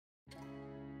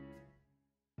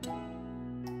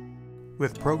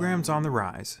With programs on the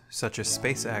rise, such as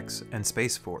SpaceX and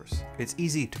Space Force, it's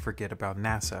easy to forget about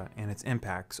NASA and its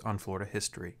impacts on Florida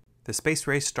history. The space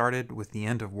race started with the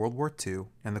end of World War II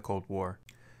and the Cold War.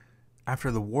 After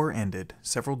the war ended,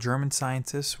 several German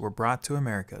scientists were brought to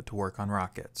America to work on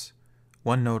rockets.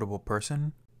 One notable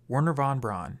person, Wernher von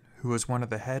Braun, who was one of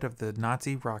the head of the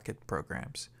Nazi rocket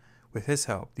programs. With his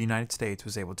help, the United States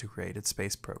was able to create its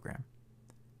space program.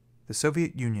 The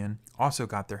Soviet Union also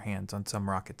got their hands on some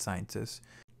rocket scientists,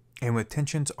 and with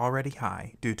tensions already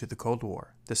high due to the Cold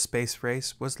War, the space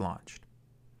race was launched.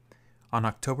 On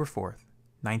October 4th,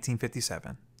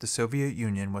 1957, the Soviet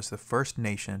Union was the first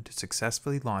nation to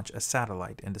successfully launch a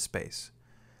satellite into space,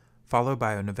 followed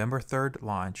by a November 3rd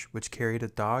launch which carried a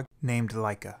dog named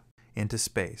Laika into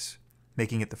space,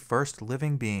 making it the first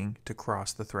living being to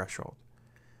cross the threshold.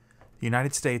 The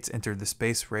United States entered the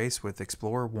space race with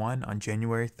Explorer 1 on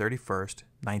January 31st,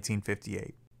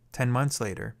 1958. 10 months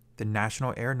later, the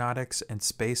National Aeronautics and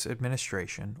Space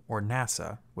Administration, or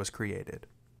NASA, was created.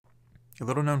 A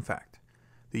little-known fact,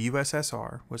 the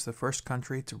USSR was the first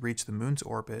country to reach the moon's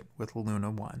orbit with Luna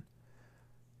 1.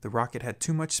 The rocket had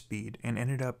too much speed and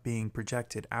ended up being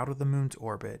projected out of the moon's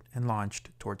orbit and launched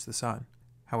towards the sun.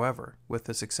 However, with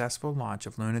the successful launch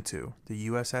of Luna 2, the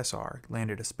USSR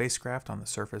landed a spacecraft on the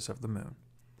surface of the moon.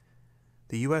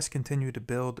 The US continued to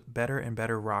build better and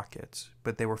better rockets,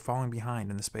 but they were falling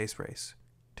behind in the space race.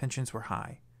 Tensions were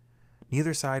high.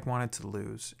 Neither side wanted to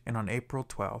lose, and on April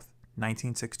 12,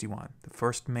 1961, the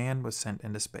first man was sent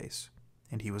into space,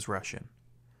 and he was Russian.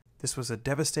 This was a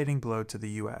devastating blow to the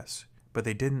US, but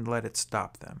they didn't let it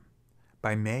stop them.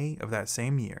 By May of that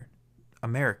same year,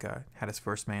 America had its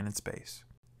first man in space.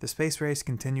 The space race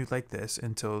continued like this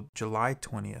until July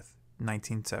 20th,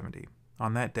 1970.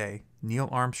 On that day, Neil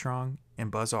Armstrong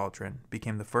and Buzz Aldrin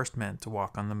became the first men to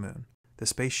walk on the moon. The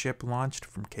spaceship launched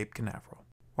from Cape Canaveral.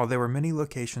 While there were many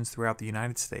locations throughout the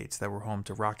United States that were home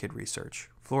to rocket research,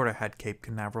 Florida had Cape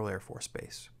Canaveral Air Force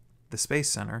Base. The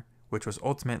Space Center, which was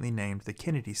ultimately named the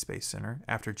Kennedy Space Center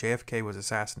after JFK was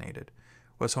assassinated,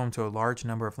 was home to a large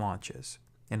number of launches,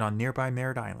 and on nearby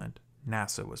Merritt Island,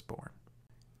 NASA was born.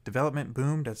 Development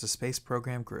boomed as the space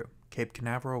program grew. Cape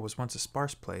Canaveral was once a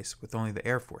sparse place with only the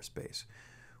Air Force Base,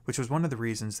 which was one of the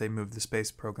reasons they moved the space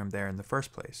program there in the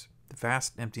first place. The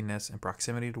vast emptiness and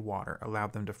proximity to water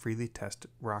allowed them to freely test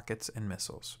rockets and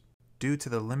missiles. Due to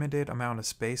the limited amount of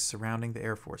space surrounding the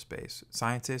Air Force Base,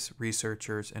 scientists,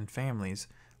 researchers, and families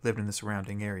lived in the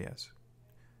surrounding areas.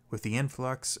 With the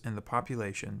influx in the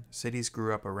population, cities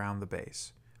grew up around the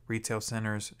base. Retail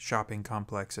centers, shopping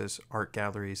complexes, art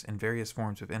galleries, and various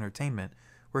forms of entertainment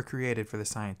were created for the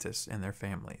scientists and their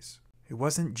families. It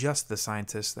wasn't just the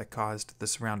scientists that caused the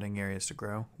surrounding areas to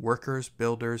grow. Workers,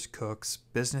 builders, cooks,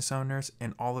 business owners,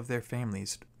 and all of their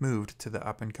families moved to the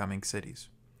up-and-coming cities.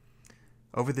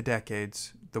 Over the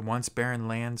decades, the once barren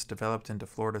lands developed into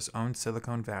Florida's own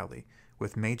Silicon Valley,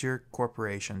 with major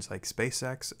corporations like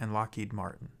SpaceX and Lockheed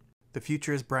Martin. The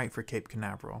future is bright for Cape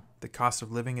Canaveral. The cost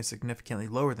of living is significantly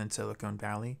lower than Silicon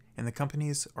Valley, and the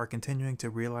companies are continuing to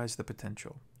realize the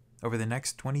potential. Over the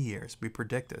next 20 years, we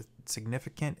predict a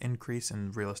significant increase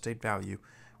in real estate value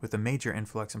with a major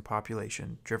influx in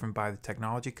population driven by the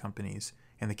technology companies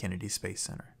and the Kennedy Space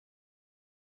Center.